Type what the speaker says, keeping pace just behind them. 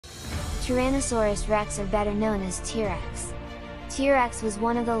Tyrannosaurus rex, or better known as T-Rex. T-Rex was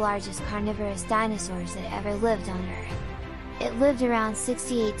one of the largest carnivorous dinosaurs that ever lived on Earth. It lived around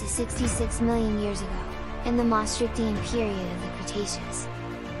 68 to 66 million years ago, in the Maastrichtian period of the Cretaceous.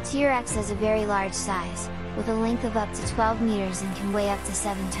 T-Rex has a very large size, with a length of up to 12 meters and can weigh up to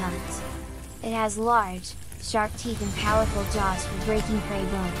 7 tons. It has large, sharp teeth and powerful jaws for breaking prey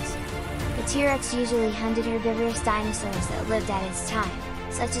bones. The T-Rex usually hunted herbivorous dinosaurs that lived at its time,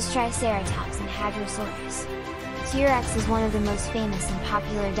 such as Triceratops and Hadrosaurus. T-Rex is one of the most famous and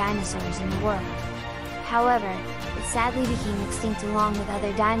popular dinosaurs in the world. However, it sadly became extinct along with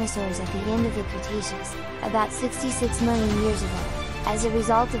other dinosaurs at the end of the Cretaceous, about 66 million years ago, as a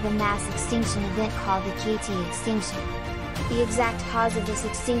result of a mass extinction event called the KT extinction. The exact cause of this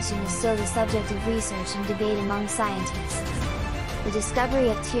extinction is still the subject of research and debate among scientists. The discovery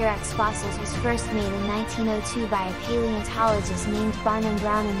of T-Rex fossils was first made in 1902 by a paleontologist named Barnum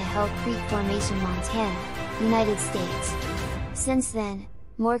Brown in the Hell Creek Formation, Montana, United States. Since then,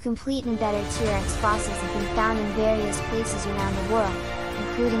 more complete and better T-Rex fossils have been found in various places around the world,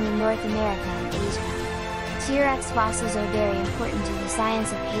 including in North America and Asia. T-Rex fossils are very important to the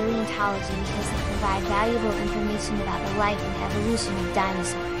science of paleontology because they provide valuable information about the life and evolution of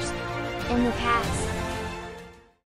dinosaurs. In the past,